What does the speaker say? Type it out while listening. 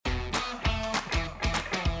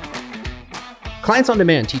Clients on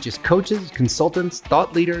Demand teaches coaches, consultants,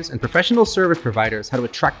 thought leaders, and professional service providers how to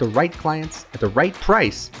attract the right clients at the right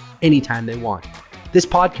price anytime they want. This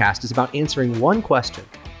podcast is about answering one question: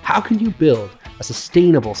 how can you build a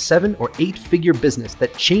sustainable 7 or 8 figure business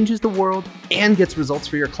that changes the world and gets results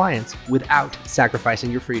for your clients without sacrificing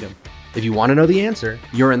your freedom? If you want to know the answer,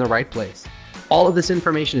 you're in the right place. All of this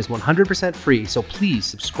information is 100% free, so please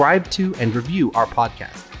subscribe to and review our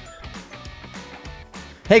podcast.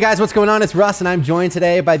 Hey guys, what's going on? It's Russ, and I'm joined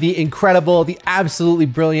today by the incredible, the absolutely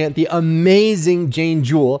brilliant, the amazing Jane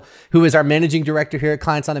Jewell, who is our managing director here at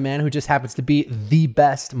Clients on Demand, who just happens to be the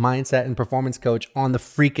best mindset and performance coach on the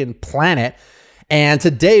freaking planet. And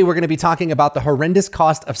today we're going to be talking about the horrendous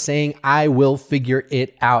cost of saying, I will figure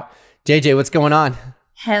it out. JJ, what's going on?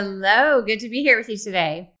 Hello, good to be here with you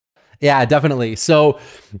today. Yeah, definitely. So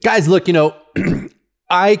guys, look, this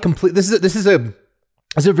is a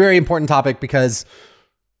very important topic because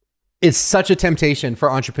it's such a temptation for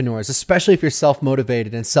entrepreneurs, especially if you're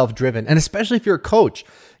self-motivated and self-driven, and especially if you're a coach.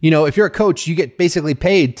 If you're a coach, you get basically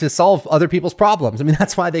paid to solve other people's problems. I mean,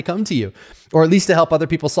 that's why they come to you, or at least to help other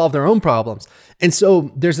people solve their own problems. And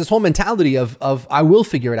so there's this whole mentality of I will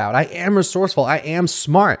figure it out. I am resourceful. I am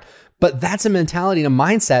smart. But that's a mentality and a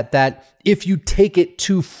mindset that if you take it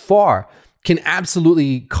too far, can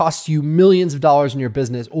absolutely cost you millions of dollars in your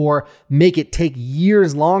business or make it take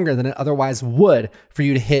years longer than it otherwise would for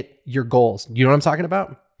you to hit your goals. You know what I'm talking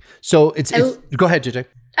about? So it's go ahead, JJ.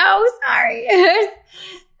 Oh, sorry.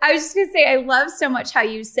 I was just going to say, I love so much how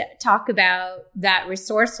you talk about that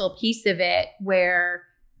resourceful piece of it where,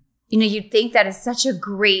 you'd think that is such a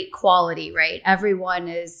great quality, right? Everyone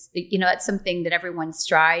is, that's something that everyone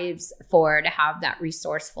strives for, to have that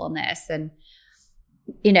resourcefulness. And,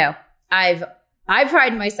 I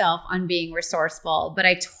pride myself on being resourceful, but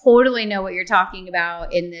I totally know what you're talking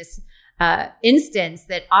about in this instance,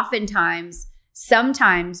 that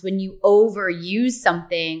sometimes when you overuse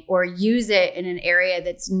something or use it in an area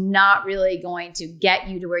that's not really going to get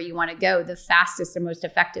you to where you want to go the fastest or most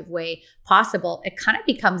effective way possible, it kind of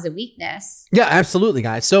becomes a weakness. Yeah, absolutely,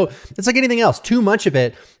 guys. So it's like anything else. Too much of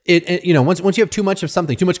it, once you have too much of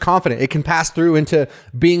something, too much confidence, it can pass through into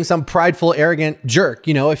being some prideful, arrogant jerk.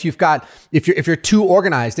 If you're too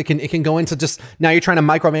organized, it can go into just now you're trying to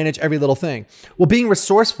micromanage every little thing. Well, being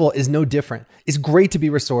resourceful is no different. It's great to be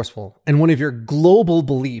resourceful, and one of your global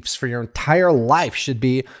beliefs for your entire life should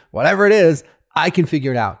be, whatever it is, I can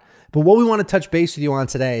figure it out. But what we want to touch base with you on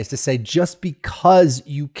today is to say, just because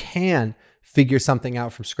you can figure something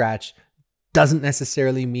out from scratch doesn't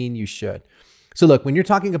necessarily mean you should. So look, when you're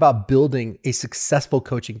talking about building a successful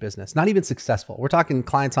coaching business, not even successful, we're talking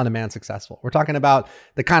Clients on Demand successful. We're talking about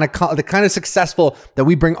the kind of successful that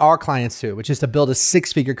we bring our clients to, which is to build a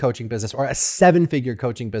 6-figure coaching business or a 7-figure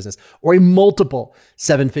coaching business or a multiple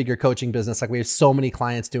 7-figure coaching business like we have so many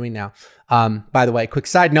clients doing now. By the way, quick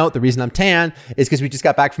side note, the reason I'm tan is because we just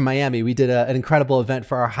got back from Miami. We did an incredible event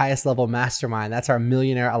for our highest level mastermind. That's our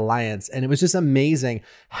Millionaire Alliance. And it was just amazing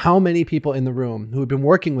how many people in the room who have been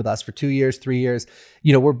working with us for 2 years, 3 years,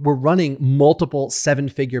 we're running multiple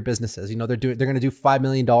 7-figure businesses. They're going to do $5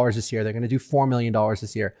 million this year. They're going to do $4 million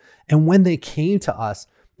this year. And when they came to us,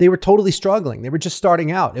 they were totally struggling. They were just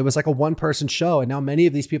starting out. It was like a one-person show. And now many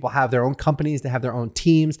of these people have their own companies, they have their own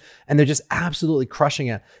teams, and they're just absolutely crushing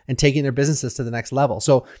it and taking their businesses to the next level.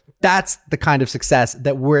 So that's the kind of success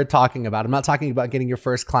that we're talking about. I'm not talking about getting your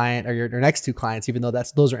first client or your next 2 clients, even though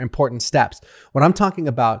those are important steps. What I'm talking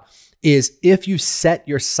about is if you set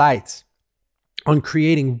your sights on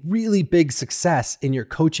creating really big success in your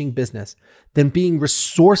coaching business, then being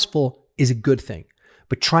resourceful is a good thing.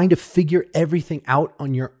 But trying to figure everything out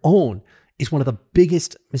on your own is one of the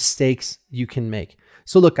biggest mistakes you can make.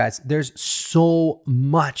 So look, guys, there's so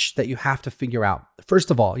much that you have to figure out.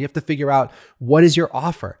 First of all, you have to figure out what is your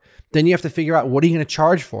offer. Then you have to figure out what are you going to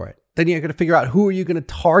charge for it. Then you're going to figure out who are you going to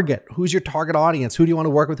target? Who's your target audience? Who do you want to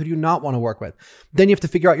work with? Who do you not want to work with? Then you have to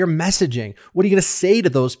figure out your messaging. What are you going to say to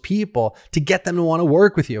those people to get them to want to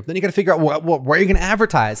work with you? Then you got to figure out where you're going to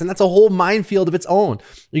advertise. And that's a whole minefield of its own.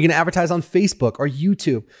 You're going to advertise on Facebook or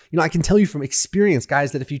YouTube. I can tell you from experience,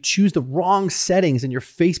 guys, that if you choose the wrong settings in your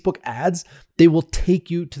Facebook ads, they will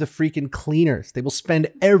take you to the freaking cleaners. They will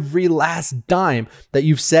spend every last dime that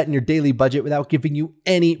you've set in your daily budget without giving you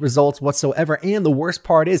any results whatsoever. And the worst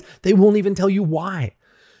part is they won't even tell you why.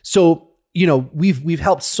 So, we've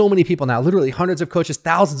helped so many people now, literally hundreds of coaches,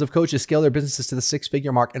 thousands of coaches scale their businesses to the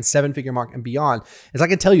 6-figure mark and 7-figure mark and beyond. As I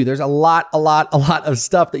can tell you, there's a lot of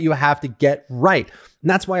stuff that you have to get right. And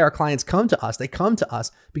that's why our clients come to us. They come to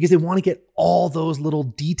us because they want to get all those little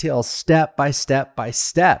details step by step by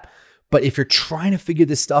step. But if you're trying to figure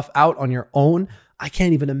this stuff out on your own, I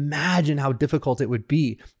can't even imagine how difficult it would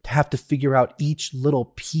be to have to figure out each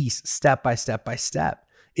little piece step by step by step.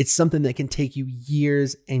 It's something that can take you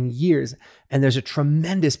years and years. And there's a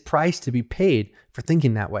tremendous price to be paid for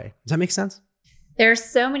thinking that way. Does that make sense? There's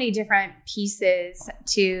so many different pieces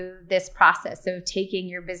to this process of taking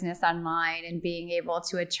your business online and being able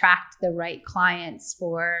to attract the right clients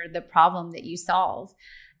for the problem that you solve.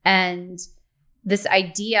 And this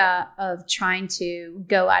idea of trying to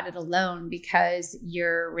go at it alone because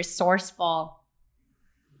you're resourceful.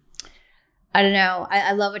 I don't know.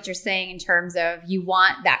 I love what you're saying in terms of you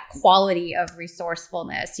want that quality of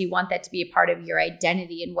resourcefulness. You want that to be a part of your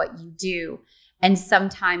identity and what you do. And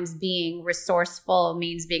sometimes being resourceful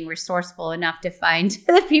means being resourceful enough to find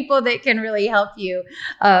the people that can really help you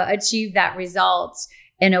achieve that result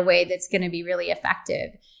in a way that's going to be really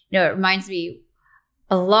effective. You know, it reminds me,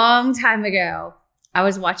 a long time ago, I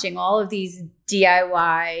was watching all of these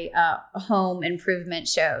DIY home improvement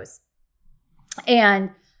shows. And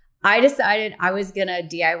I decided I was going to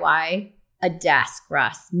DIY a desk,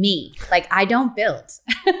 Russ. Me. Like, I don't build.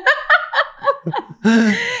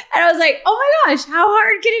 And I was like, oh my gosh, how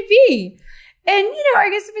hard can it be? And, I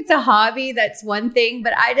guess if it's a hobby, that's one thing.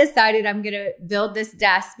 But I decided I'm going to build this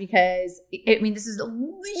desk because, this is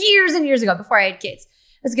years and years ago before I had kids.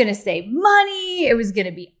 I was going to save money. It was going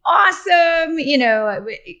to be awesome.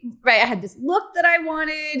 Right. I had this look that I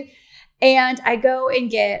wanted. And I go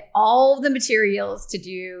and get all the materials to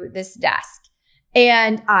do this desk.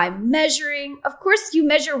 And I'm measuring. Of course, you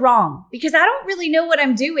measure wrong because I don't really know what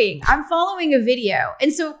I'm doing. I'm following a video.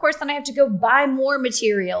 And so, of course, then I have to go buy more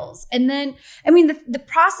materials. And then, the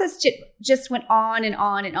process just went on and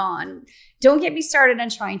on and on. Don't get me started on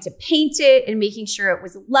trying to paint it and making sure it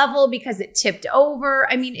was level because it tipped over.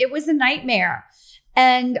 It was a nightmare.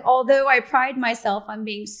 And although I pride myself on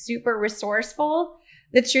being super resourceful,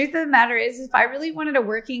 the truth of the matter is if I really wanted a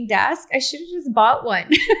working desk, I should have just bought one.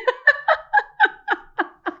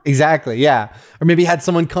 Exactly. Yeah. Or maybe had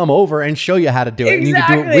someone come over and show you how to do it. Exactly. And you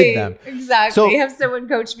could do it with them. Exactly. So, have someone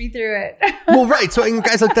coach me through it. Well, right. So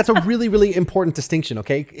guys, that's a really, really important distinction.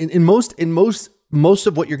 Okay. In most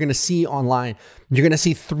of what you're going to see online, you're going to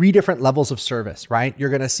see 3 different levels of service, right? You're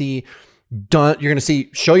going to see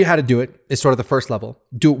show you how to do it is sort of the first level.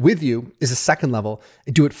 Do it with you is the second level.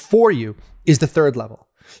 And do it for you is the third level.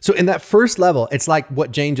 So in that first level, it's like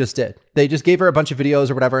what Jane just did. They just gave her a bunch of videos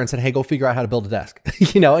or whatever and said, hey, go figure out how to build a desk.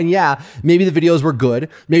 And yeah, maybe the videos were good.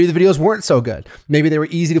 Maybe the videos weren't so good. Maybe they were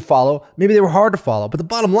easy to follow. Maybe they were hard to follow. But the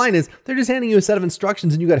bottom line is they're just handing you a set of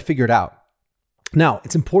instructions and you got to figure it out. Now,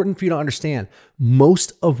 it's important for you to understand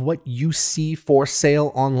most of what you see for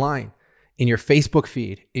sale online in your Facebook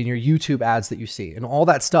feed, in your YouTube ads that you see, and all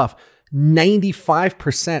that stuff,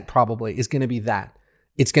 95% probably is going to be that.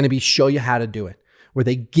 It's going to be show you how to do it, where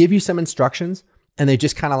they give you some instructions and they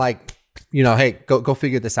just kind of like, hey, go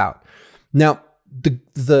figure this out. Now,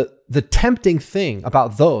 the tempting thing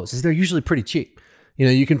about those is they're usually pretty cheap.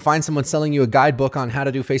 You can find someone selling you a guidebook on how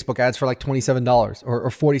to do Facebook ads for like $27 or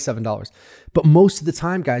 $47. But most of the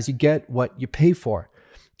time, guys, you get what you pay for.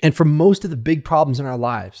 And for most of the big problems in our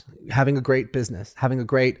lives, having a great business, having a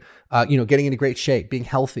great, getting into great shape, being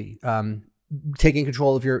healthy, taking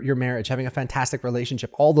control of your marriage, having a fantastic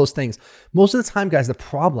relationship, all those things. Most of the time, guys, the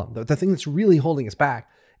problem, the thing that's really holding us back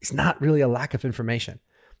is not really a lack of information.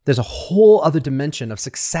 There's a whole other dimension of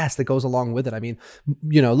success that goes along with it.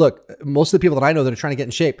 Look, most of the people that I know that are trying to get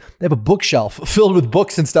in shape, they have a bookshelf filled with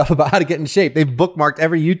books and stuff about how to get in shape. They've bookmarked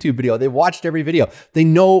every YouTube video. They've watched every video. They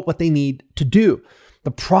know what they need to do. The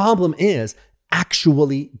problem is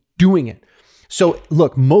actually doing it. So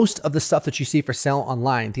look, most of the stuff that you see for sale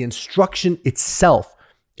online, the instruction itself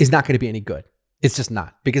is not going to be any good. It's just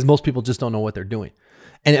not, because most people just don't know what they're doing.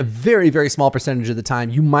 And a very, very small percentage of the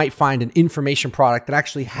time, you might find an information product that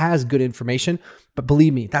actually has good information. But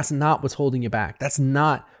believe me, that's not what's holding you back. That's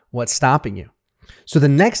not what's stopping you. So the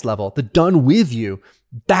next level, the done with you,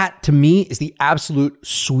 that to me is the absolute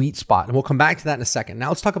sweet spot. And we'll come back to that in a second. Now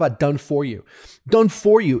let's talk about done for you. Done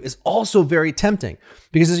for you is also very tempting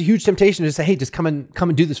because there's a huge temptation to say, hey, just come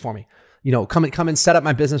and do this for me. Come and set up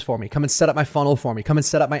my business for me. Come and set up my funnel for me. Come and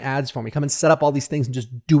set up my ads for me. Come and set up all these things and just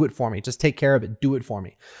do it for me. Just take care of it. Do it for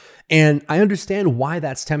me. And I understand why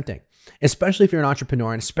that's tempting, especially if you're an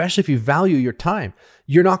entrepreneur and especially if you value your time.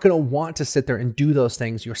 You're not going to want to sit there and do those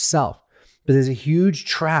things yourself. But there's a huge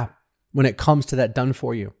trap when it comes to that done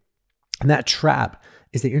for you. And that trap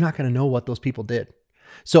is that you're not going to know what those people did.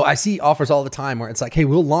 So I see offers all the time where it's like, hey,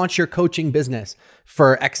 we'll launch your coaching business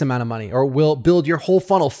for X amount of money, or we'll build your whole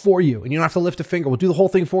funnel for you and you don't have to lift a finger. We'll do the whole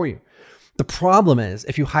thing for you. The problem is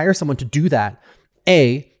if you hire someone to do that,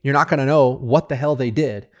 A, you're not going to know what the hell they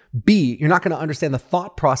did. B, you're not going to understand the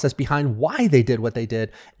thought process behind why they did what they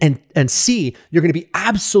did. And C, you're going to be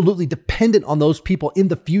absolutely dependent on those people in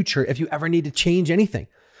the future if you ever need to change anything.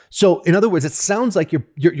 So in other words, it sounds like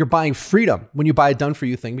you're buying freedom when you buy a done for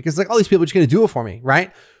you thing, because like all these people are just going to do it for me,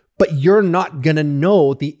 right? But you're not going to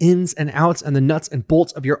know the ins and outs and the nuts and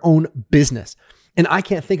bolts of your own business. And I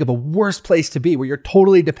can't think of a worse place to be where you're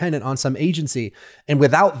totally dependent on some agency. And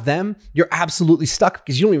without them, you're absolutely stuck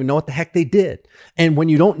because you don't even know what the heck they did. And when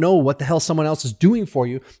you don't know what the hell someone else is doing for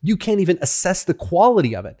you, you can't even assess the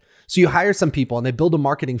quality of it. So you hire some people and they build a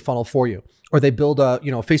marketing funnel for you, or they build a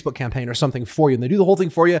Facebook campaign or something for you, and they do the whole thing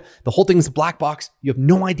for you. The whole thing's a black box. You have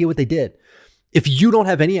no idea what they did. If you don't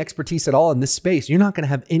have any expertise at all in this space, you're not going to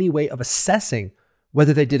have any way of assessing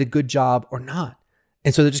whether they did a good job or not.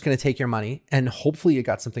 And so they're just going to take your money, and hopefully you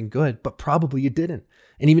got something good, but probably you didn't.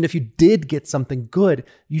 And even if you did get something good,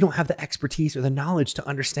 you don't have the expertise or the knowledge to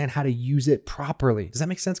understand how to use it properly. Does that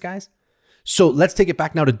make sense, guys? So let's take it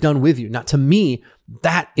back now to done with you. Now, to me,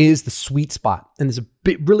 that is the sweet spot. And there's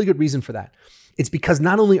a really good reason for that. It's because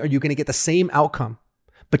not only are you going to get the same outcome,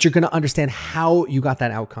 but you're going to understand how you got that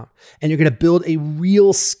outcome. And you're going to build a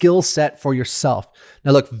real skill set for yourself.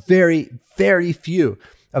 Now, look, very, very few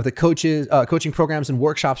of the coaching programs and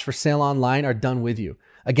workshops for sale online are done with you.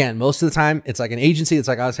 Again, most of the time, it's like an agency that's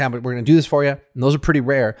like, oh, Sam, we're going to do this for you. And those are pretty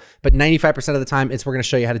rare. But 95% of the time, we're going to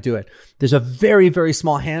show you how to do it. There's a very, very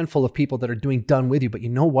small handful of people that are doing done with you. But you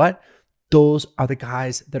know what? Those are the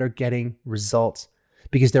guys that are getting results,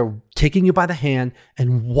 because they're taking you by the hand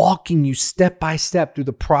and walking you step by step through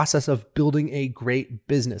the process of building a great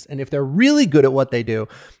business. And if they're really good at what they do,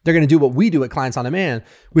 they're going to do what we do at Clients on Demand,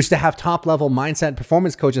 which is to have top-level mindset and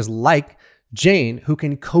performance coaches like Jane, who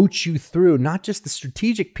can coach you through not just the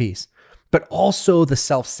strategic piece, but also the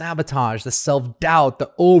self-sabotage, the self-doubt,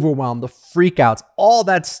 the overwhelm, the freakouts, all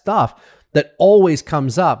that stuff that always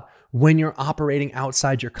comes up when you're operating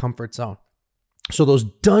outside your comfort zone. So those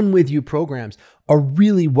done with you programs are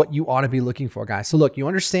really what you ought to be looking for, guys. So look, you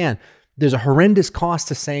understand there's a horrendous cost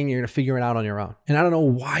to saying you're going to figure it out on your own. And I don't know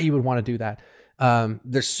why you would want to do that.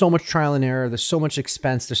 There's so much trial and error. There's so much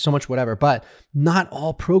expense. There's so much whatever, but not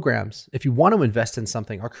all programs, if you want to invest in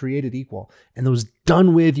something, are created equal. And those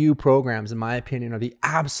done with you programs, in my opinion, are the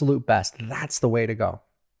absolute best. That's the way to go.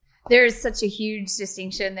 There's such a huge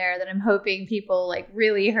distinction there that I'm hoping people like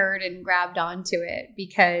really heard and grabbed onto it,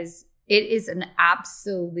 because it is an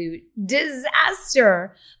absolute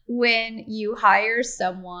disaster when you hire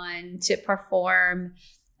someone to perform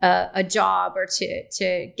a job or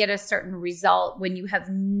to get a certain result when you have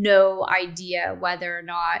no idea whether or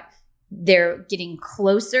not they're getting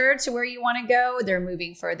closer to where you want to go, they're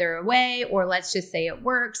moving further away, or let's just say it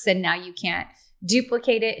works and now you can't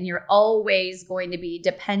duplicate it, and you're always going to be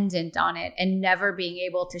dependent on it and never being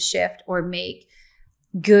able to shift or make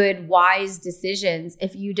good, wise decisions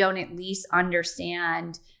if you don't at least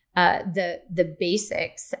understand the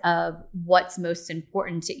basics of what's most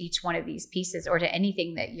important to each one of these pieces, or to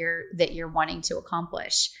anything that you're wanting to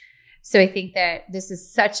accomplish. So I think that this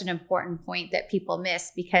is such an important point that people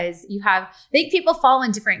miss, because I think people fall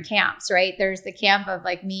in different camps, right? There's the camp of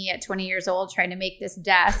like me at 20 years old trying to make this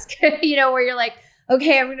desk, where you're like,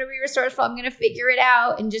 okay, I'm going to be resourceful. I'm going to figure it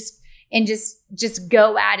out and just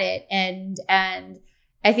go at it. And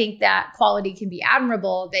I think that quality can be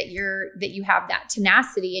admirable, that you have that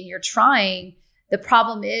tenacity and you're trying. The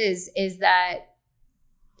problem is that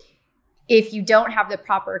if you don't have the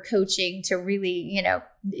proper coaching to really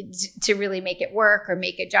make it work or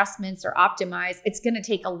make adjustments or optimize, it's going to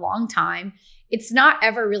take a long time. It's not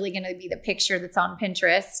ever really going to be the picture that's on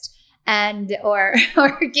Pinterest or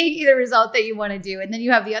get you the result that you want to do. And then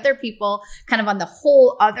you have the other people kind of on the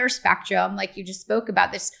whole other spectrum, like you just spoke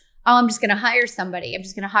about this. Oh, I'm just going to hire somebody. I'm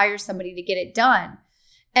just going to hire somebody to get it done.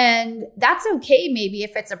 And that's okay. Maybe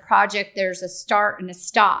if it's a project, there's a start and a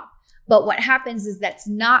stop. But what happens is that's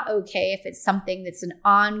not okay if it's something that's an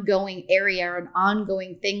ongoing area or an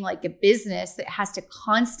ongoing thing like a business that has to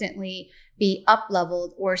constantly be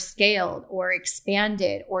up-leveled or scaled or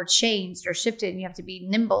expanded or changed or shifted. And you have to be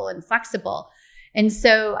nimble and flexible. And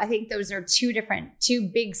so I think those are two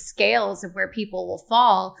big scales of where people will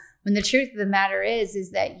fall, when the truth of the matter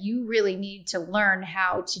is that you really need to learn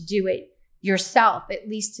how to do it yourself, at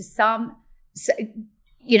least to some,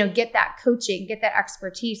 get that coaching, get that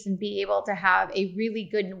expertise, and be able to have a really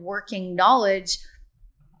good working knowledge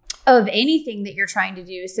of anything that you're trying to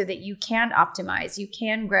do so that you can optimize, you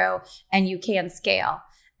can grow, and you can scale.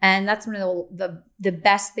 And that's one of the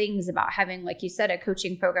best things about having, like you said, a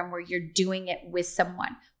coaching program where you're doing it with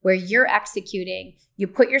someone, where you're executing, you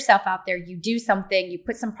put yourself out there, you do something, you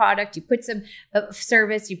put some product, you put some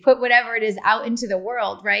service, you put whatever it is out into the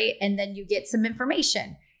world, right? And then you get some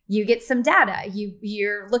information, you get some data,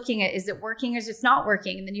 you're looking at, is it working or is it not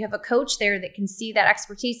working? And then you have a coach there that can see that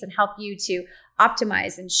expertise and help you to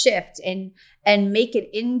optimize and shift and make it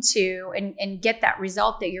into and get that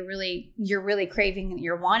result that you're really craving and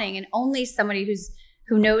you're wanting. And only somebody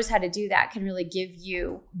who knows how to do that can really give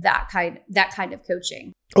you that kind of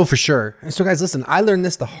coaching. Oh, for sure. So guys, listen, I learned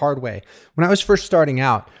this the hard way. When I was first starting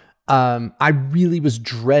out, I really was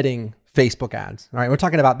dreading Facebook ads. All right. We're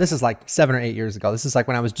talking about, this is like 7 or 8 years ago. This is like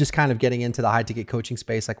when I was just kind of getting into the high ticket coaching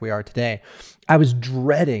space like we are today. I was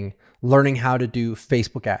dreading learning how to do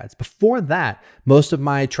Facebook ads. Before that, most of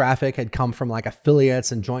my traffic had come from like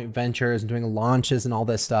affiliates and joint ventures and doing launches and all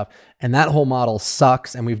this stuff. And that whole model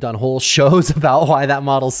sucks. And we've done whole shows about why that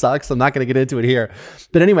model sucks. I'm not going to get into it here.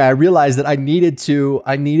 But anyway, I realized that I needed to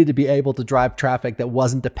be able to drive traffic that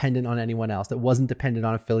wasn't dependent on anyone else, that wasn't dependent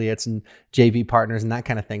on affiliates and JV partners and that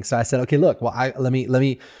kind of thing. So I said, okay, look, well, let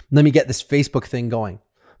me get this Facebook thing going.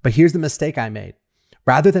 But here's the mistake I made.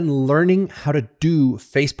 Rather than learning how to do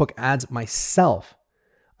Facebook ads myself,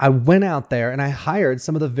 I went out there and I hired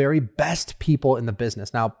some of the very best people in the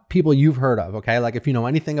business. Now, people you've heard of, okay? Like if you know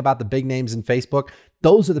anything about the big names in Facebook,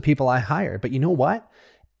 those are the people I hired. But you know what?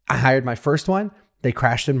 I hired my first one, they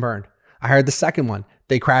crashed and burned. I hired the second one,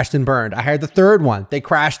 they crashed and burned. I hired the third one, they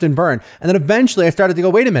crashed and burned. And then eventually I started to go,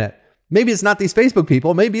 wait a minute, maybe it's not these Facebook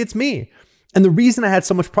people, maybe it's me. And the reason I had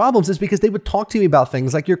so much problems is because they would talk to me about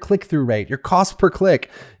things like your click-through rate, your cost per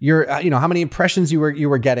click, your, how many impressions you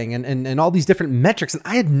were getting and all these different metrics. And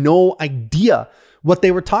I had no idea what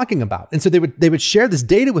they were talking about. And so they would share this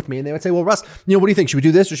data with me and they would say, well, Russ, what do you think? Should we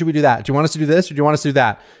do this or should we do that? Do you want us to do this or do you want us to do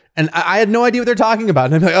that? And I had no idea what they're talking about.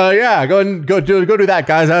 And I'm like, oh yeah, go do that,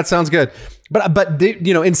 guys. That sounds good. But they,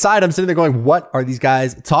 inside I'm sitting there going, what are these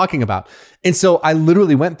guys talking about? And so I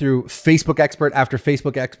literally went through Facebook expert after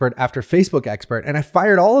Facebook expert after Facebook expert, and I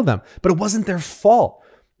fired all of them, but it wasn't their fault.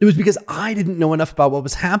 It was because I didn't know enough about what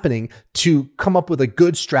was happening to come up with a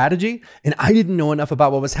good strategy. And I didn't know enough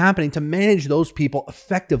about what was happening to manage those people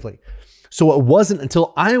effectively. So it wasn't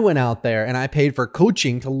until I went out there and I paid for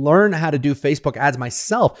coaching to learn how to do Facebook ads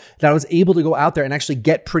myself that I was able to go out there and actually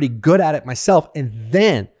get pretty good at it myself. And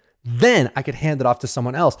then I could hand it off to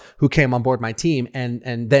someone else who came on board my team.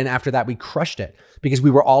 And then after that, we crushed it because we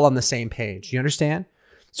were all on the same page. You understand?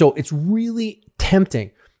 So it's really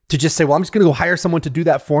tempting to just say, well, I'm just going to go hire someone to do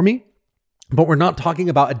that for me. But we're not talking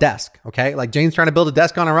about a desk, okay? Like Jane's trying to build a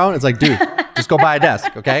desk on her own. It's like, dude, just go buy a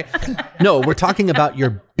desk, okay? No, we're talking about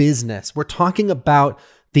your business. We're talking about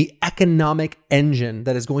the economic engine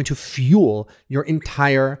that is going to fuel your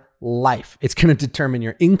entire life. It's going to determine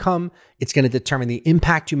your income. It's going to determine the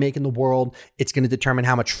impact you make in the world. It's going to determine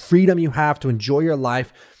how much freedom you have to enjoy your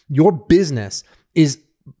life. Your business is,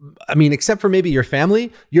 except for maybe your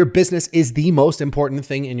family, your business is the most important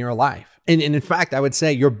thing in your life. And in fact, I would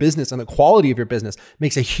say your business and the quality of your business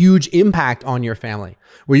makes a huge impact on your family,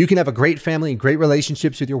 where you can have a great family, great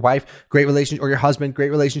relationships with your wife, great relationship or your husband,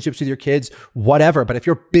 great relationships with your kids, whatever. But if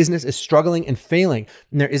your business is struggling and failing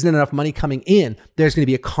and there isn't enough money coming in, there's going to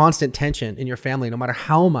be a constant tension in your family, no matter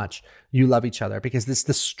how much you love each other, because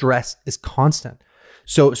the stress is constant.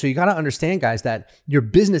 So you got to understand, guys, that your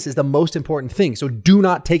business is the most important thing. So do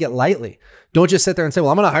not take it lightly. Don't just sit there and say, well,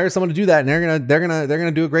 I'm going to hire someone to do that and they're going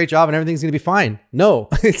to do a great job and everything's going to be fine. No,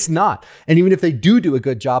 it's not. And even if they do a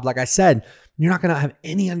good job, like I said, you're not going to have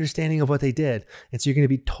any understanding of what they did. And so you're going to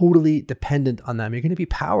be totally dependent on them. You're going to be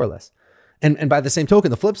powerless. And by the same token,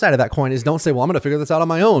 the flip side of that coin is don't say, well, I'm going to figure this out on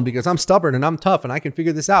my own because I'm stubborn and I'm tough and I can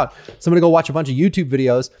figure this out. So I'm going to go watch a bunch of YouTube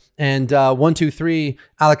videos and 1, 2, 3,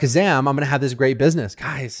 alakazam, I'm going to have this great business.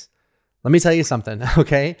 Guys, let me tell you something,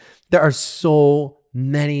 okay? There are so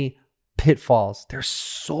many pitfalls. There's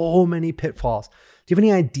so many pitfalls. Do you have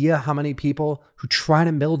any idea how many people who try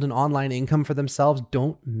to build an online income for themselves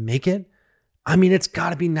don't make it? It's got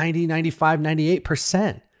to be 90, 95,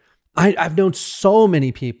 98%. I've known so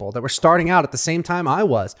many people that were starting out at the same time I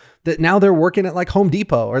was, that now they're working at like Home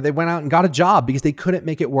Depot or they went out and got a job because they couldn't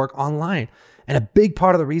make it work online. And a big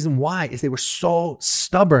part of the reason why is they were so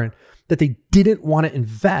stubborn that they didn't want to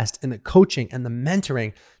invest in the coaching and the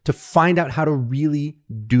mentoring to find out how to really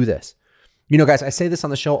do this. Guys, I say this on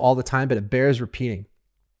the show all the time, but it bears repeating.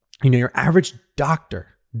 Your average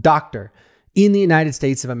doctor in the United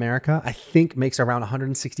States of America, I think makes around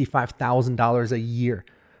 $165,000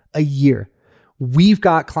 a year. We've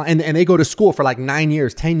got clients, and they go to school for like 9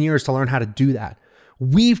 years, 10 years to learn how to do that.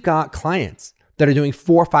 We've got clients that are doing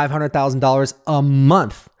 $400,000 or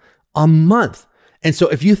 $500,000 a month. And so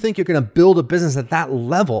if you think you're going to build a business at that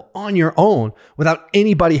level on your own without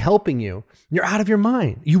anybody helping you, you're out of your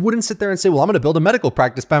mind. You wouldn't sit there and say, well, I'm going to build a medical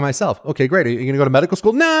practice by myself. Okay, great. Are you going to go to medical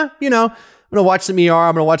school? Nah, I'm going to watch some ER.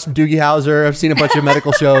 I'm going to watch some Doogie Howser. I've seen a bunch of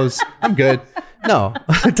medical shows. I'm good. No,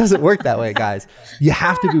 it doesn't work that way, guys. You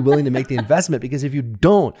have to be willing to make the investment, because if you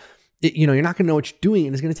don't, you're not going to know what you're doing,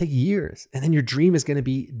 and it's going to take years. And then your dream is going to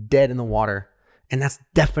be dead in the water. And that's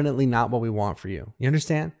definitely not what we want for you. You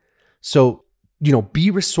understand? So, be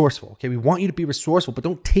resourceful. Okay. We want you to be resourceful, but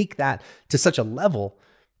don't take that to such a level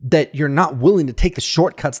that you're not willing to take the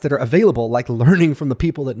shortcuts that are available, like learning from the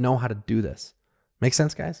people that know how to do this. Make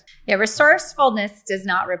sense, guys? Yeah. Resourcefulness does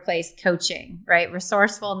not replace coaching, right?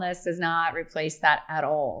 Resourcefulness does not replace that at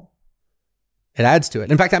all. It adds to it.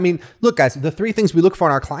 In fact, look, guys, the three things we look for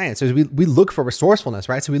in our clients is we look for resourcefulness,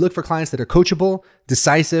 right? So we look for clients that are coachable,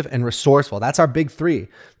 decisive, and resourceful. That's our big three.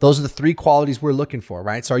 Those are the three qualities we're looking for,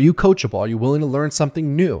 right? So are you coachable? Are you willing to learn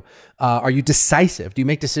something new? Are you decisive? Do you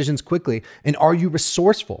make decisions quickly? And are you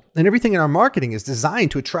resourceful? And everything in our marketing is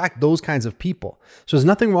designed to attract those kinds of people. So there's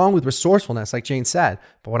nothing wrong with resourcefulness, like Jane said.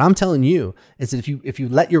 But what I'm telling you is that if you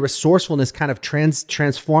let your resourcefulness kind of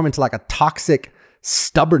transform into like a toxic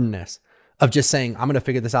stubbornness of just saying, I'm going to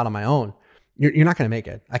figure this out on my own, you're not going to make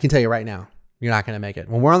it. I can tell you right now, you're not going to make it.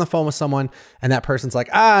 When we're on the phone with someone and that person's like,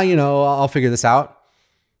 I'll figure this out,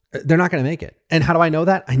 they're not going to make it. And how do I know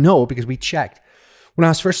that? I know because we checked. When I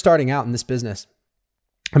was first starting out in this business,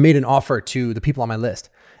 I made an offer to the people on my list.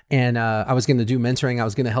 And I was going to do mentoring. I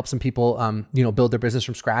was going to help some people, build their business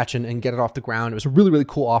from scratch and get it off the ground. It was a really, really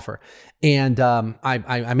cool offer. And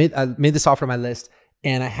I made this offer on my list.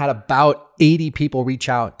 And I had about 80 people reach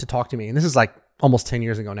out to talk to me. And this is like almost 10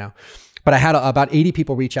 years ago now. But I had about 80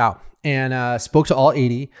 people reach out and spoke to all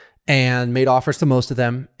 80 and made offers to most of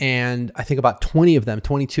them. And I think about 20 of them,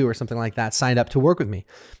 22 or something like that, signed up to work with me.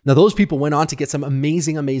 Now, those people went on to get some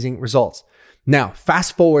amazing, amazing results. Now,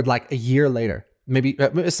 fast forward like a year later, maybe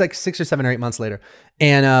it's like 6 or 7 or 8 months later.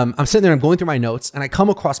 And I'm sitting there, I'm going through my notes, and I come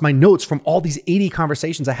across my notes from all these 80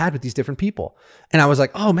 conversations I had with these different people. And I was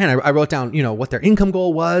like, oh man, I wrote down, what their income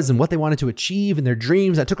goal was and what they wanted to achieve and their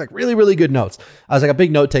dreams. I took like really, really good notes. I was like a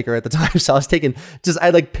big note taker at the time. So I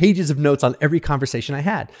had like pages of notes on every conversation I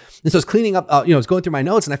had. And so I was cleaning up, I was going through my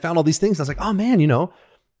notes and I found all these things. I was like, oh man,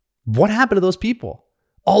 what happened to those people?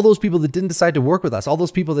 All those people that didn't decide to work with us, all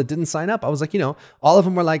those people that didn't sign up, I was like, all of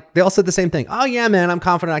them were like, they all said the same thing. Oh yeah, man, I'm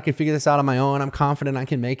confident I can figure this out on my own. I'm confident I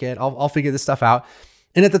can make it. I'll figure this stuff out.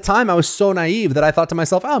 And at the time I was so naive that I thought to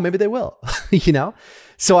myself, oh, maybe they will,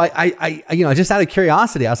 So I just out of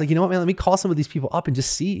curiosity, I was like, you know what, man, let me call some of these people up and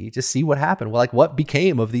just see what happened. Well, like what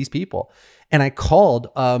became of these people? And I called,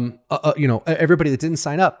 everybody that didn't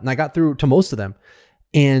sign up, and I got through to most of them.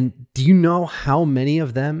 And do you know how many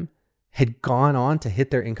of them had gone on to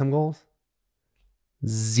hit their income goals?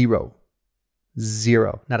 Zero.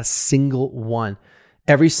 Not a single one.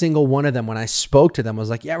 Every single one of them, when I spoke to them, was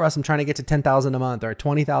like, yeah, Russ, I'm trying to get to 10,000 a month or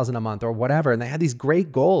 20,000 a month or whatever. And they had these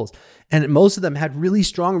great goals. And most of them had really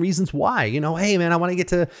strong reasons why. Hey, man, I want to get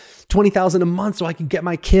to 20,000 a month so I can get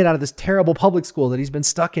my kid out of this terrible public school that he's been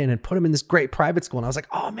stuck in and put him in this great private school. And I was like,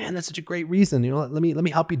 oh man, that's such a great reason. Let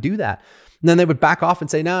me help you do that. And then they would back off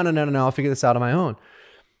and say, no, I'll figure this out on my own.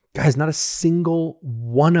 Guys, not a single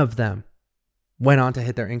one of them went on to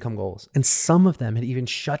hit their income goals. And some of them had even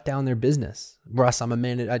shut down their business. Russ,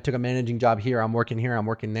 I took a managing job here. I'm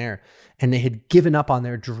working there. And they had given up on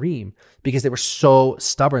their dream because they were so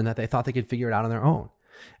stubborn that they thought they could figure it out on their own.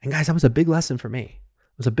 And guys, that was a big lesson for me.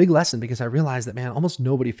 It was a big lesson because I realized that, man, almost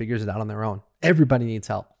nobody figures it out on their own. Everybody needs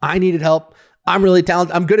help. I needed help. I'm really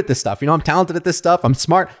talented. I'm good at this stuff. I'm talented at this stuff. I'm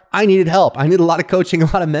smart. I needed help. I needed a lot of coaching, a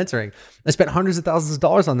lot of mentoring. I spent hundreds of thousands of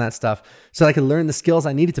dollars on that stuff so that I could learn the skills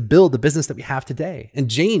I needed to build the business that we have today. And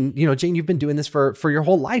Jane, you've been doing this for your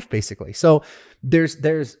whole life, basically. So there's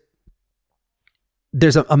a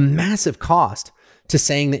massive cost to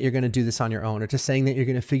saying that you're going to do this on your own or to saying that you're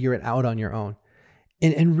going to figure it out on your own.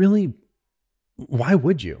 And really, why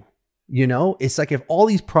would you? It's like if all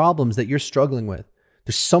these problems that you're struggling with,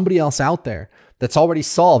 there's somebody else out there that's already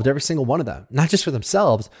solved every single one of them, not just for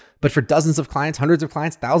themselves, but for dozens of clients, hundreds of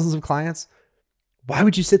clients, thousands of clients. Why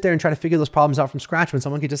would you sit there and try to figure those problems out from scratch when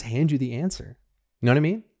someone could just hand you the answer? You know what I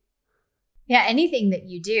mean? Yeah, anything that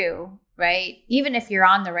you do, right? Even if you're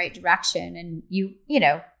on the right direction and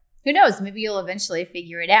who knows, maybe you'll eventually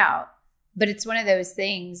figure it out. But it's one of those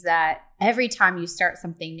things that every time you start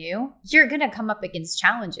something new, you're going to come up against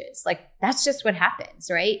challenges. Like that's just what happens,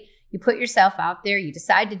 right? You put yourself out there, you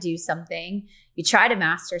decide to do something, you try to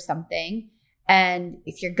master something. And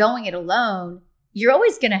if you're going it alone, you're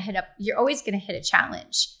always going to hit a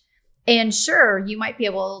challenge. And sure, you might be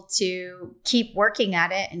able to keep working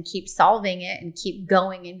at it and keep solving it and keep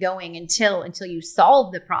going and going until you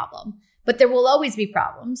solve the problem. But there will always be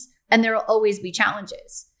problems and there will always be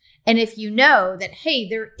challenges. And if you know that, hey,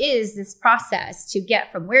 there is this process to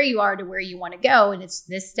get from where you are to where you want to go, and it's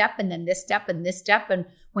this step and then this step and this step. And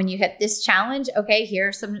when you hit this challenge, okay, here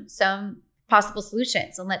are some possible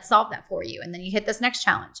solutions and let's solve that for you. And then you hit this next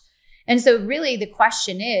challenge. And so really the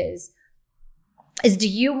question is do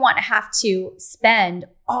you want to have to spend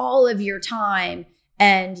all of your time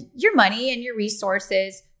and your money and your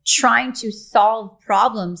resources trying to solve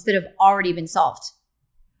problems that have already been solved?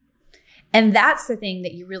 And that's the thing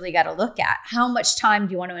that you really got to look at. How much time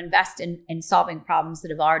do you want to invest in solving problems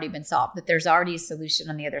that have already been solved, that there's already a solution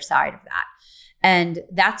on the other side of that? And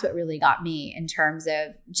that's what really got me in terms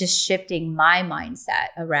of just shifting my mindset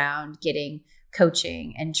around getting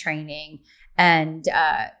coaching and training and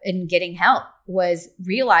getting help, was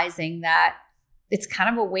realizing that it's kind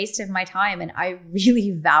of a waste of my time. And I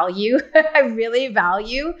really value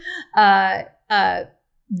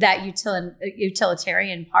that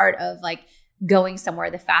utilitarian part of like going somewhere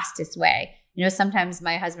the fastest way. You know, sometimes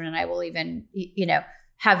my husband and I will even,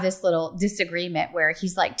 have this little disagreement where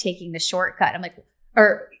he's like taking the shortcut. I'm like,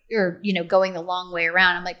 or going the long way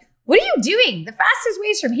around. I'm like, what are you doing? The fastest way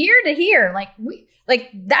is from here to here.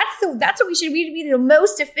 That's what we should be the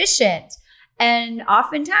most efficient. And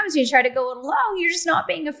oftentimes when you try to go along, you're just not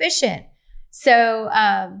being efficient. So,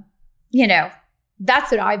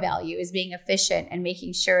 that's what I value, is being efficient and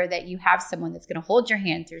making sure that you have someone that's going to hold your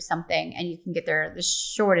hand through something and you can get there the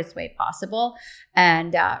shortest way possible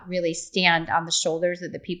and really stand on the shoulders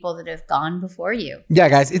of the people that have gone before you. Yeah,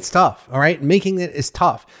 guys, it's tough. All right. Making it is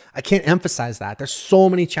tough. I can't emphasize that. There's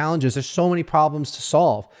so many challenges. There's so many problems to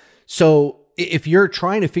solve. So if you're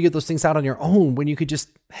trying to figure those things out on your own, when you could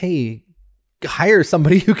just, hire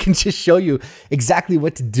somebody who can just show you exactly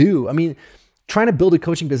what to do. I mean, trying to build a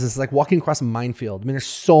coaching business is like walking across a minefield. I mean, there's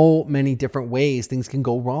so many different ways things can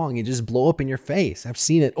go wrong and just blow up in your face. I've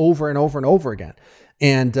seen it over and over and over again.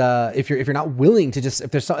 And if you're not willing to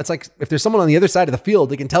if there's someone on the other side of the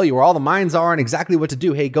field, they can tell you where all the mines are and exactly what to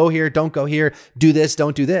do. Hey, go here, don't go here, do this,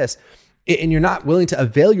 don't do this. And you're not willing to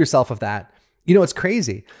avail yourself of that. It's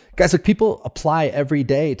crazy. Guys, like, people apply every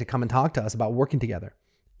day to come and talk to us about working together.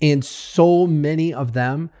 And so many of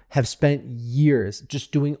them have spent years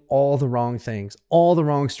just doing all the wrong things, all the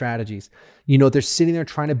wrong strategies. They're sitting there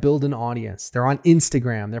trying to build an audience. They're on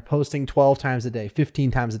Instagram. They're posting 12 times a day, 15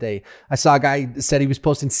 times a day. I saw a guy said he was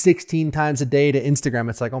posting 16 times a day to Instagram.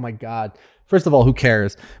 It's like, oh my God. First of all, who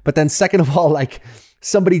cares? But then second of all, like,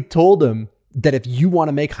 somebody told him that if you want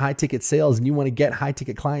to make high ticket sales and you want to get high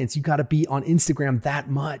ticket clients, you got to be on Instagram that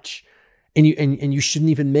much. And you shouldn't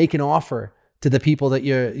even make an offer to the people that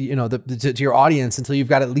to your audience until you've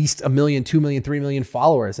got at least 1 million, 2 million, 3 million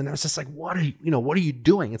followers. And I was just like, what are you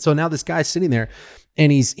doing? And so now this guy's sitting there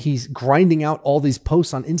and he's grinding out all these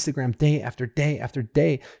posts on Instagram day after day after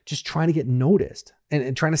day, just trying to get noticed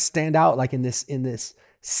and trying to stand out like in this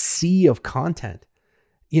sea of content.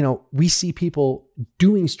 We see people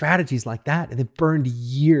doing strategies like that and they've burned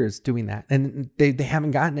years doing that and they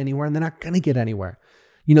haven't gotten anywhere and they're not going to get anywhere.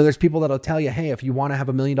 There's people that'll tell you, hey, if you want to have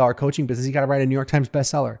 $1 million coaching business, you got to write a New York Times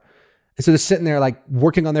bestseller. And so they're sitting there like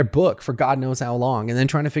working on their book for God knows how long, and then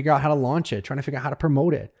trying to figure out how to launch it, trying to figure out how to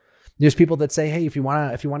promote it. There's people that say, hey, if you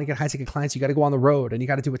want to get high ticket clients, you got to go on the road and you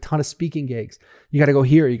got to do a ton of speaking gigs. You got to go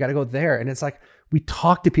here, you got to go there. And it's like, we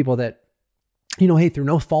talk to people that, hey, through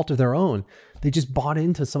no fault of their own, they just bought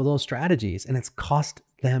into some of those strategies and it's cost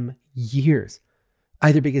them years,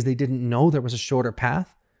 either because they didn't know there was a shorter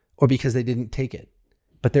path or because they didn't take it.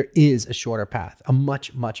 But there is a shorter path, a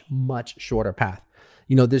much, much, much shorter path.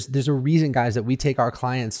 There's a reason, guys, that we take our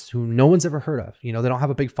clients who no one's ever heard of. They don't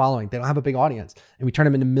have a big following. They don't have a big audience. And we turn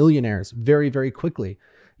them into millionaires very, very quickly.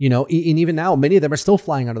 And even now, many of them are still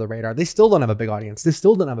flying under the radar. They still don't have a big audience. They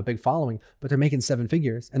still don't have a big following, but they're making 7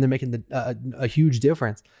 figures and they're making a huge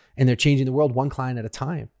difference. And they're changing the world one client at a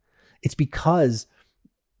time. It's because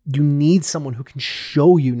you need someone who can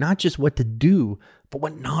show you not just what to do, but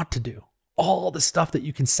what not to do. All the stuff that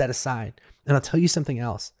you can set aside. And I'll tell you something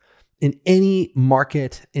else. In any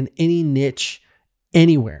market, in any niche,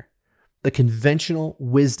 anywhere, the conventional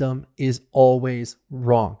wisdom is always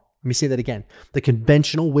wrong. Let me say that again. The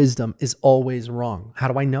conventional wisdom is always wrong. How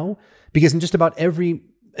do I know? Because in just about every,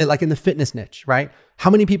 like in the fitness niche, right? How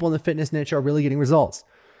many people in the fitness niche are really getting results?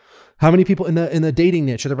 How many people in the dating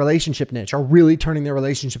niche or the relationship niche are really turning their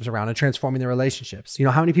relationships around and transforming their relationships?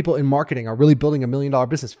 How many people in marketing are really building $1 million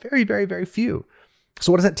business? Very, very, very few.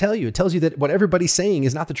 So what does that tell you? It tells you that what everybody's saying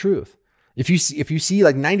is not the truth. If you see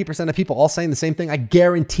like 90% of people all saying the same thing, I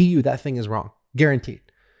guarantee you that thing is wrong. Guaranteed.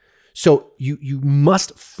 So you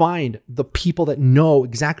must find the people that know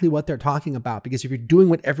exactly what they're talking about, because if you're doing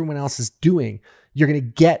what everyone else is doing, you're going to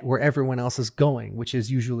get where everyone else is going, which is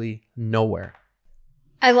usually nowhere.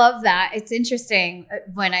 I love that. It's interesting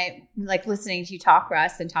when I like listening to you talk,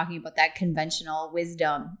 Russ, and talking about that conventional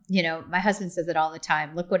wisdom. You know, my husband says it all the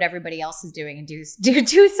time. Look what everybody else is doing and do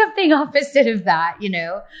something opposite of that, you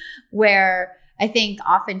know, where I think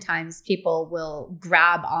oftentimes people will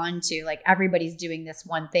grab onto like everybody's doing this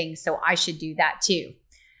one thing, so I should do that too.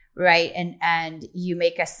 Right. And you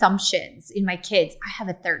make assumptions. In my kids, I have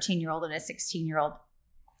a 13-year-old and a 16-year-old.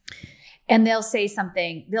 And they'll say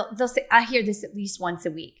something, they'll say, I hear this at least once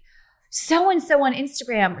a week. So-and-so on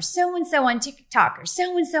Instagram, or so-and-so on TikTok, or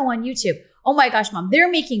so-and-so on YouTube. Oh my gosh, Mom, they're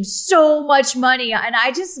making so much money. And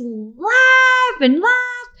I just laugh and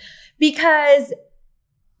laugh, because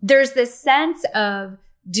there's this sense of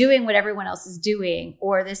doing what everyone else is doing,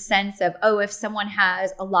 or this sense of, oh, if someone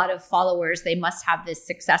has a lot of followers, they must have this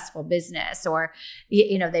successful business, or,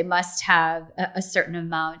 you know, they must have a certain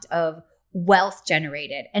amount of wealth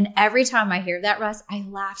generated. And every time I hear that, Russ, I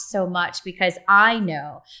laugh so much, because I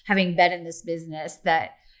know, having been in this business,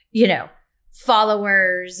 that, you know,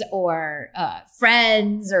 followers or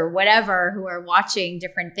friends or whatever who are watching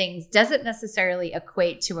different things doesn't necessarily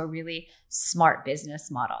equate to a really smart business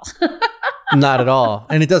model. Not at all.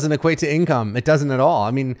 And it doesn't equate to income. It doesn't at all.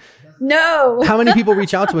 I mean, no. How many people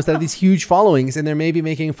reach out to us that have these huge followings and they're maybe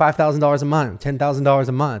making $5,000 a month, $10,000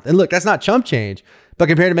 a month? And look, that's not chump change, but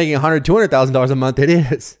compared to making $100,000, $200,000 a month, it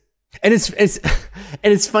is. And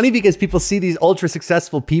it's funny, because people see these ultra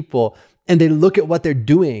successful people and they look at what they're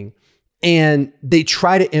doing and they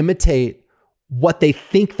try to imitate what they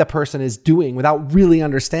think the person is doing without really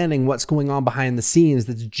understanding what's going on behind the scenes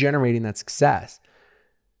that's generating that success.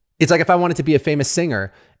 It's like if I wanted to be a famous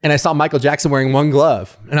singer and I saw Michael Jackson wearing one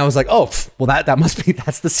glove and I was like, oh, well,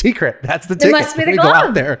 that's the secret. That's the ticket. Must be the glove. Go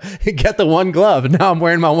out there and get the one glove. And now I'm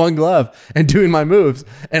wearing my one glove and doing my moves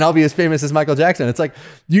and I'll be as famous as Michael Jackson. It's like,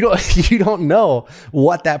 you don't know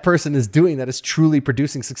what that person is doing that is truly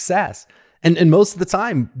producing success. And most of the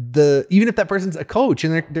time, even if that person's a coach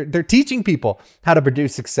and they're teaching people how to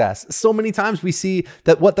produce success, so many times we see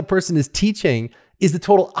that what the person is teaching is the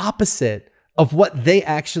total opposite of what they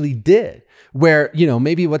actually did. Where, you know,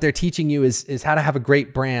 maybe what they're teaching you is how to have a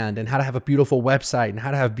great brand and how to have a beautiful website and how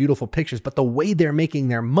to have beautiful pictures. But the way they're making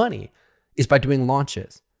their money is by doing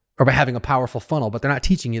launches or by having a powerful funnel, but they're not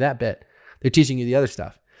teaching you that bit. They're teaching you the other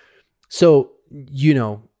stuff. So, you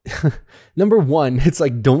know, number one, it's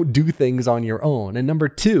like, don't do things on your own. And number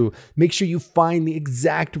two, make sure you find the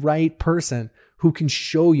exact right person who can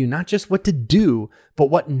show you not just what to do, but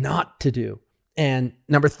what not to do. And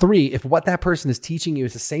number three, if what that person is teaching you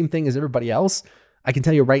is the same thing as everybody else, I can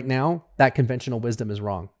tell you right now, that conventional wisdom is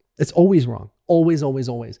wrong. It's always wrong. Always, always,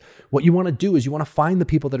 always. What you want to do is you want to find the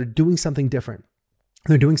people that are doing something different.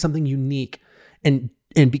 They're doing something unique. And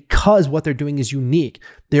because what they're doing is unique,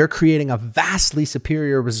 they're creating a vastly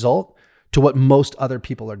superior result to what most other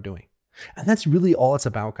people are doing. And that's really all it's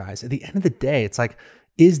about, guys. At the end of the day, it's like,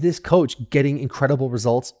 is this coach getting incredible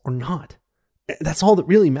results or not? That's all that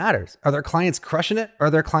really matters. Are their clients crushing it? Or are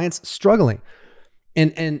their clients struggling?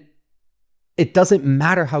 And it doesn't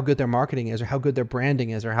matter how good their marketing is or how good their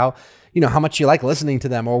branding is or how much you like listening to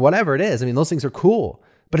them or whatever it is. I mean, those things are cool.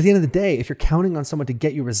 But at the end of the day, if you're counting on someone to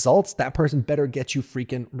get you results, that person better get you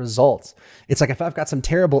freaking results. It's like if I've got some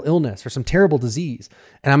terrible illness or some terrible disease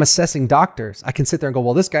and I'm assessing doctors, I can sit there and go,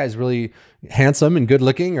 well, this guy is really handsome and good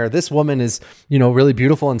looking, or this woman is, really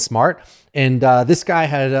beautiful and smart. And this guy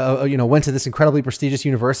had, went to this incredibly prestigious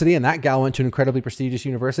university and that gal went to an incredibly prestigious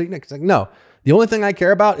university. It's like, no, the only thing I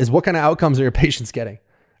care about is what kind of outcomes are your patients getting?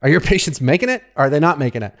 Are your patients making it? Or are they not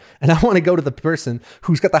making it? And I want to go to the person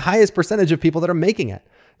who's got the highest percentage of people that are making it.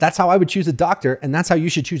 That's how I would choose a doctor. And that's how you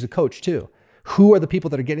should choose a coach too. Who are the people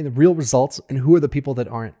that are getting the real results and who are the people that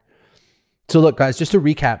aren't? So look, guys, just to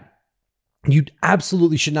recap, you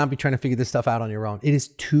absolutely should not be trying to figure this stuff out on your own. It is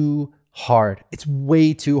too hard. It's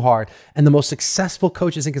way too hard. And the most successful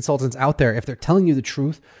coaches and consultants out there, if they're telling you the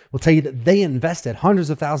truth, will tell you that they invested hundreds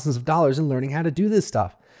of thousands of dollars in learning how to do this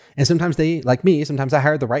stuff. And sometimes they, like me, sometimes I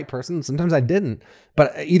hired the right person, sometimes I didn't.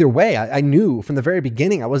 But either way, I knew from the very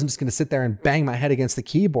beginning, I wasn't just going to sit there and bang my head against the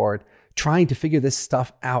keyboard trying to figure this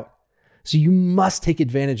stuff out. So you must take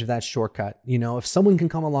advantage of that shortcut. If someone can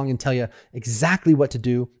come along and tell you exactly what to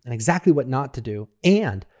do and exactly what not to do,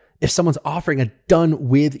 and if someone's offering a done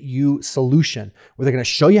with you solution where they're going to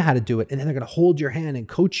show you how to do it and then they're going to hold your hand and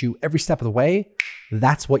coach you every step of the way,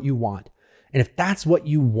 that's what you want. And if that's what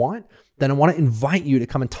you want, then I want to invite you to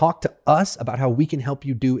come and talk to us about how we can help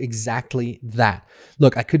you do exactly that.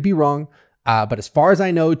 Look, I could be wrong, but as far as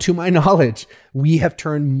I know, to my knowledge, we have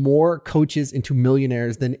turned more coaches into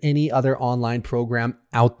millionaires than any other online program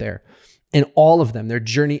out there. And all of them, their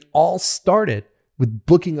journey all started with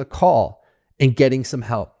booking a call and getting some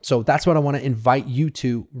help. So that's what I want to invite you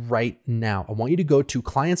to right now. I want you to go to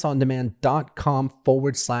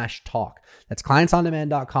clientsondemand.com/talk. That's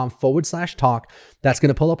clientsondemand.com/talk. That's going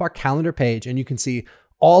to pull up our calendar page and you can see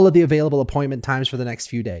all of the available appointment times for the next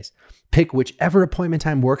few days. Pick whichever appointment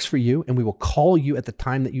time works for you and we will call you at the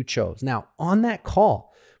time that you chose. Now, on that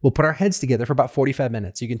call, we'll put our heads together for about 45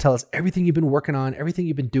 minutes. You can tell us everything you've been working on, everything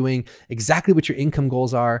you've been doing, exactly what your income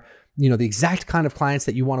goals are, the exact kind of clients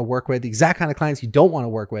that you want to work with, the exact kind of clients you don't want to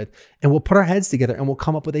work with. And we'll put our heads together and we'll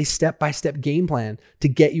come up with a step-by-step game plan to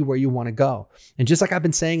get you where you want to go. And just like I've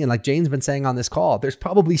been saying, and like Jane's been saying on this call, there's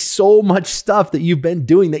probably so much stuff that you've been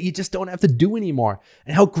doing that you just don't have to do anymore.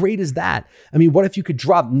 And how great is that? I mean, what if you could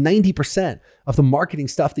drop 90% of the marketing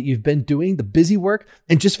stuff that you've been doing, the busy work,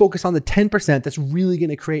 and just focus on the 10% that's really going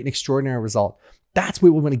to create an extraordinary result? That's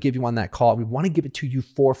what we want to give you on that call. We want to give it to you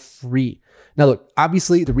for free. Now, look,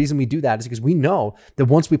 obviously the reason we do that is because we know that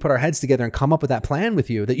once we put our heads together and come up with that plan with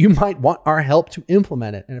you, that you might want our help to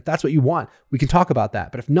implement it. And if that's what you want, we can talk about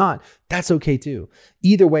that. But if not, that's okay too.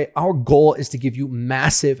 Either way, our goal is to give you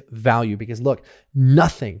massive value because look,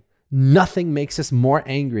 nothing makes us more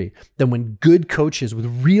angry than when good coaches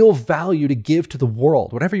with real value to give to the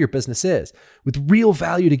world, whatever your business is, with real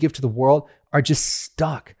value to give to the world are just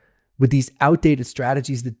stuck with these outdated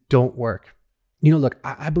strategies that don't work. Look,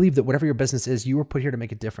 I believe that whatever your business is, you were put here to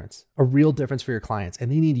make a difference, a real difference for your clients.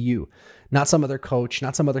 And they need you, not some other coach,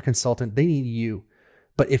 not some other consultant. They need you.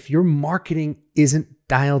 But if your marketing isn't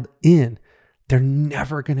dialed in, they're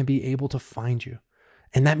never going to be able to find you.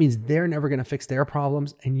 And that means they're never going to fix their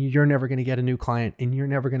problems and you're never going to get a new client and you're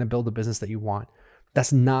never going to build the business that you want.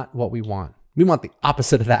 That's not what we want. We want the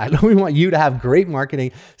opposite of that. We want you to have great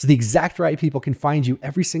marketing so the exact right people can find you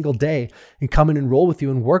every single day and come and enroll with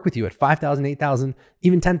you and work with you at $5,000, $8,000,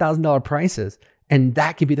 even $10,000 prices. And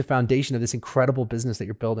that can be the foundation of this incredible business that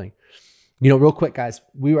you're building. Real quick, guys,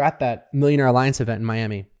 we were at that Millionaire Alliance event in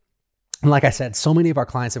Miami. And like I said, so many of our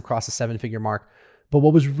clients have crossed the 7-figure mark. But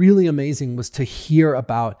what was really amazing was to hear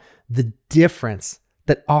about the difference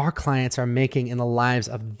that our clients are making in the lives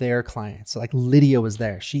of their clients. So like Lydia was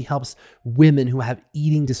there. She helps women who have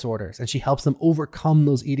eating disorders and she helps them overcome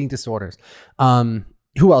those eating disorders.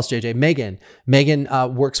 Who else, JJ? Megan. Megan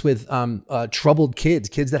works with troubled kids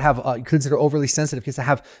that have kids that are overly sensitive, kids that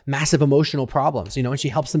have massive emotional problems, and she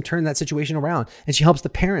helps them turn that situation around. And she helps the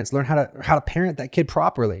parents learn how to parent that kid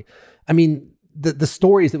properly. I mean, the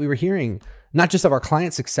stories that we were hearing, not just of our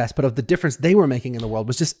client success, but of the difference they were making in the world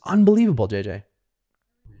was just unbelievable, JJ.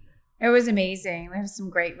 It was amazing. We have some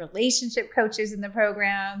great relationship coaches in the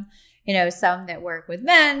program, some that work with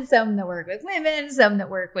men, some that work with women, some that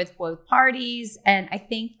work with both parties. And I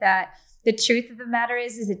think that the truth of the matter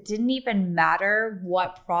is it didn't even matter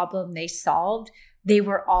what problem they solved. They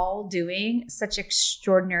were all doing such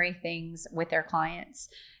extraordinary things with their clients.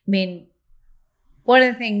 I mean, one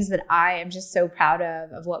of the things that I am just so proud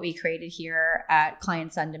of what we created here at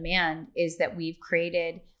Clients on Demand is that we've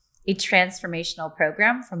created a transformational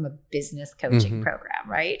program from a business coaching program,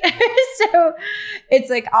 right? So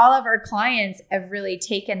it's like all of our clients have really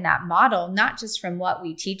taken that model, not just from what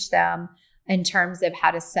we teach them in terms of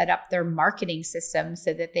how to set up their marketing system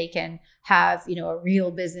so that they can have, a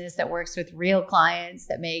real business that works with real clients,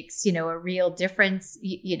 that makes, a real difference,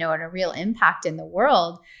 and a real impact in the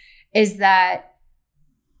world, is that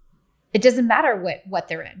it doesn't matter what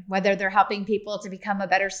they're in, whether they're helping people to become a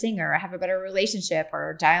better singer or have a better relationship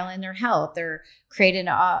or dial in their health or create an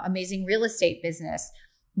amazing real estate business.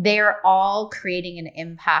 They're all creating an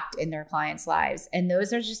impact in their clients' lives. And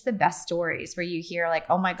those are just the best stories where you hear like,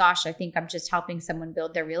 oh my gosh, I think I'm just helping someone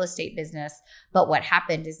build their real estate business. But what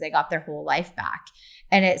happened is they got their whole life back.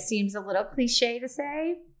 And it seems a little cliche to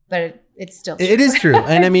say, but it's still true. It is true.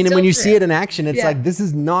 And I mean, when you see it in action, it's like, this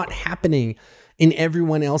is not happening in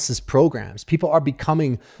everyone else's programs. People are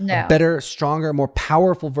becoming a better, stronger, more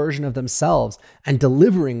powerful version of themselves and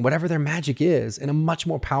delivering whatever their magic is in a much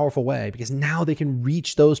more powerful way because now they can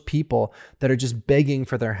reach those people that are just begging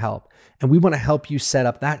for their help. And we want to help you set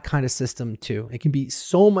up that kind of system too. It can be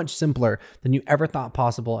so much simpler than you ever thought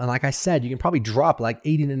possible. And like I said, you can probably drop like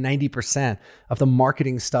 80 to 90% of the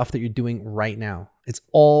marketing stuff that you're doing right now. It's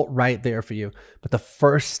all right there for you. But the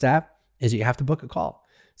first step is you have to book a call.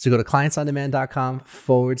 So go to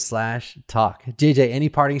clientsondemand.com/talk. JJ, any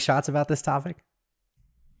parting shots about this topic?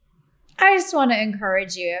 I just want to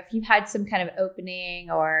encourage you, if you've had some kind of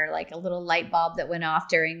opening or like a little light bulb that went off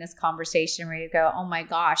during this conversation where you go, oh my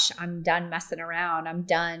gosh, I'm done messing around. I'm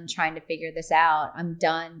done trying to figure this out. I'm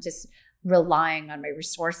done just relying on my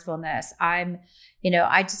resourcefulness. I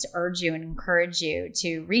just urge you and encourage you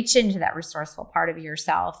to reach into that resourceful part of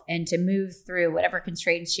yourself and to move through whatever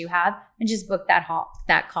constraints you have and just book that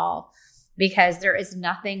call. Because there is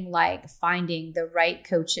nothing like finding the right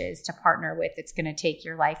coaches to partner with that's going to take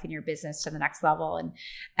your life and your business to the next level.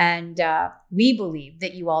 And we believe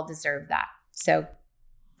that you all deserve that. So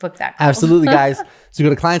book that call. Absolutely, guys. So go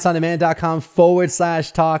to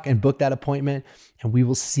clientsondemand.com/talk and book that appointment. And we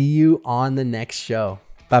will see you on the next show.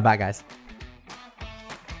 Bye-bye, guys.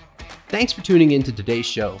 Thanks for tuning in to today's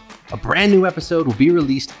show. A brand new episode will be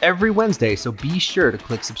released every Wednesday, so be sure to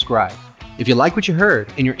click subscribe. If you like what you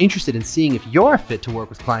heard and you're interested in seeing if you're fit to work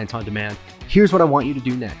with Clients on Demand, here's what I want you to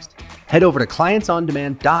do next. Head over to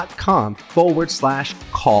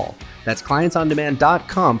clientsondemand.com/call. That's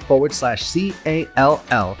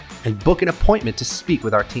clientsondemand.com/CALL and book an appointment to speak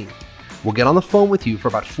with our team. We'll get on the phone with you for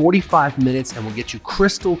about 45 minutes and we'll get you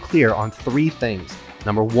crystal clear on 3 things.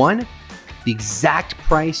 Number 1, the exact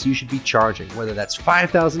price you should be charging, whether that's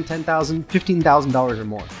 $5,000, $10,000, $15,000 or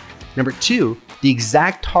more. Number 2, the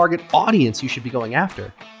exact target audience you should be going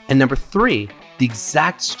after. And number 3, the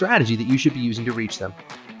exact strategy that you should be using to reach them.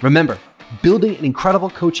 Remember, building an incredible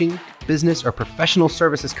coaching, business, or professional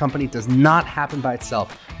services company does not happen by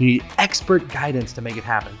itself. You need expert guidance to make it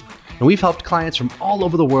happen. And we've helped clients from all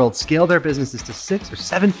over the world scale their businesses to 6 or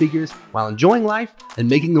 7 figures while enjoying life and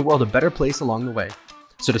making the world a better place along the way.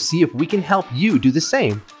 So to see if we can help you do the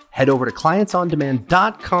same, head over to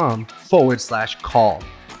clientsondemand.com/call.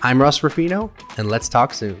 I'm Russ Ruffino, and let's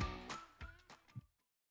talk soon.